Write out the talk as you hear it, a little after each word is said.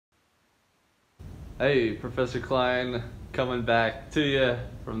Hey, Professor Klein coming back to you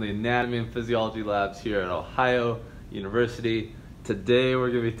from the Anatomy and Physiology labs here at Ohio University. Today we're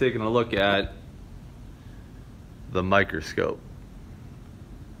going to be taking a look at the microscope.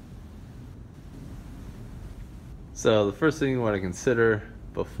 So the first thing you want to consider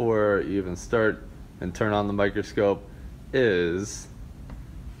before you even start and turn on the microscope is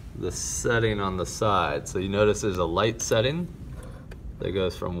the setting on the side. So you notice there's a light setting that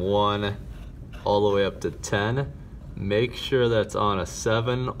goes from 1 all the way up to 10. Make sure that's on a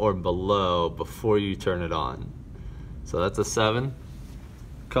 7 or below before you turn it on. So that's a 7.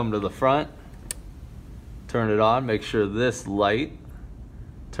 Come to the front, turn it on, make sure this light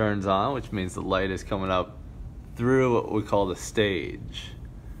turns on, which means the light is coming up through what we call the stage.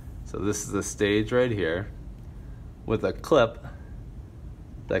 So this is the stage right here with a clip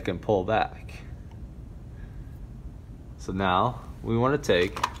that can pull back. So now we want to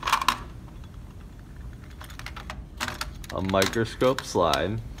take a microscope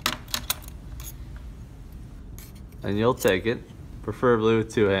slide, and you'll take it, preferably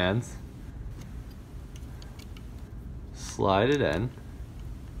with 2 hands, slide it in,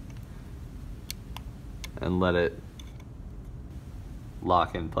 and let it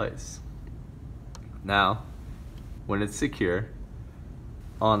lock in place. Now, when it's secure,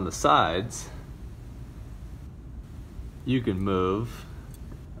 on the sides, you can move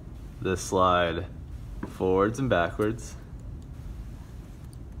this slide forwards and backwards,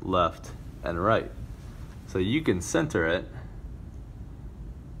 left and right. So you can center it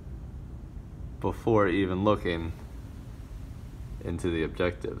before even looking into the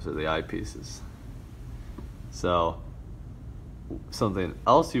objectives or the eyepieces. So something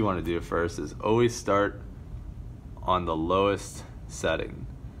else you want to do first is always start on the lowest setting.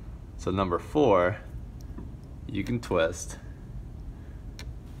 So number 4, you can twist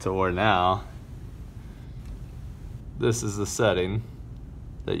to where now this is the setting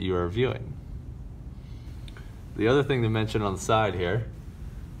that you are viewing. The other thing to mention on the side here,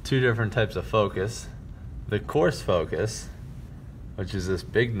 2 different types of focus. The coarse focus, which is this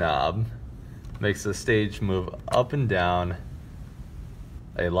big knob, makes the stage move up and down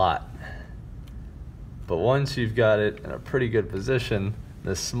a lot. But once you've got it in a pretty good position,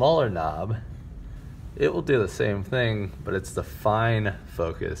 the smaller knob, it will do the same thing, but it's the fine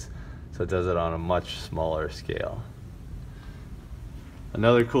focus, so it does it on a much smaller scale.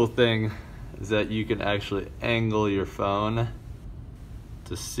 Another cool thing is that you can actually angle your phone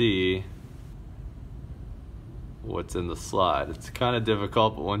to see what's in the slide. It's kind of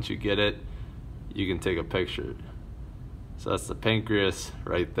difficult, but once you get it, you can take a picture. So that's the pancreas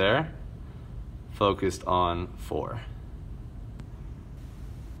right there, focused on 4.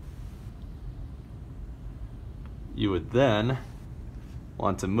 You would then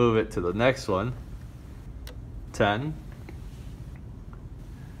want to move it to the next one, 10.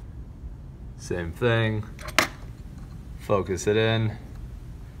 Same thing, focus it in,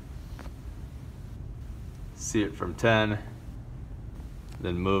 see it from 10,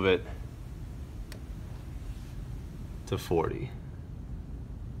 then move it to 40.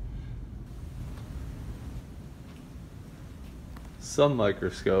 Some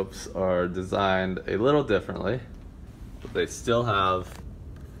microscopes are designed a little differently, but they still have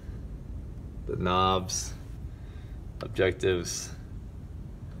the knobs, objectives,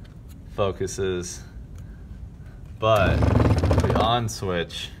 focuses, but the on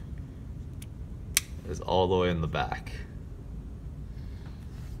switch is all the way in the back.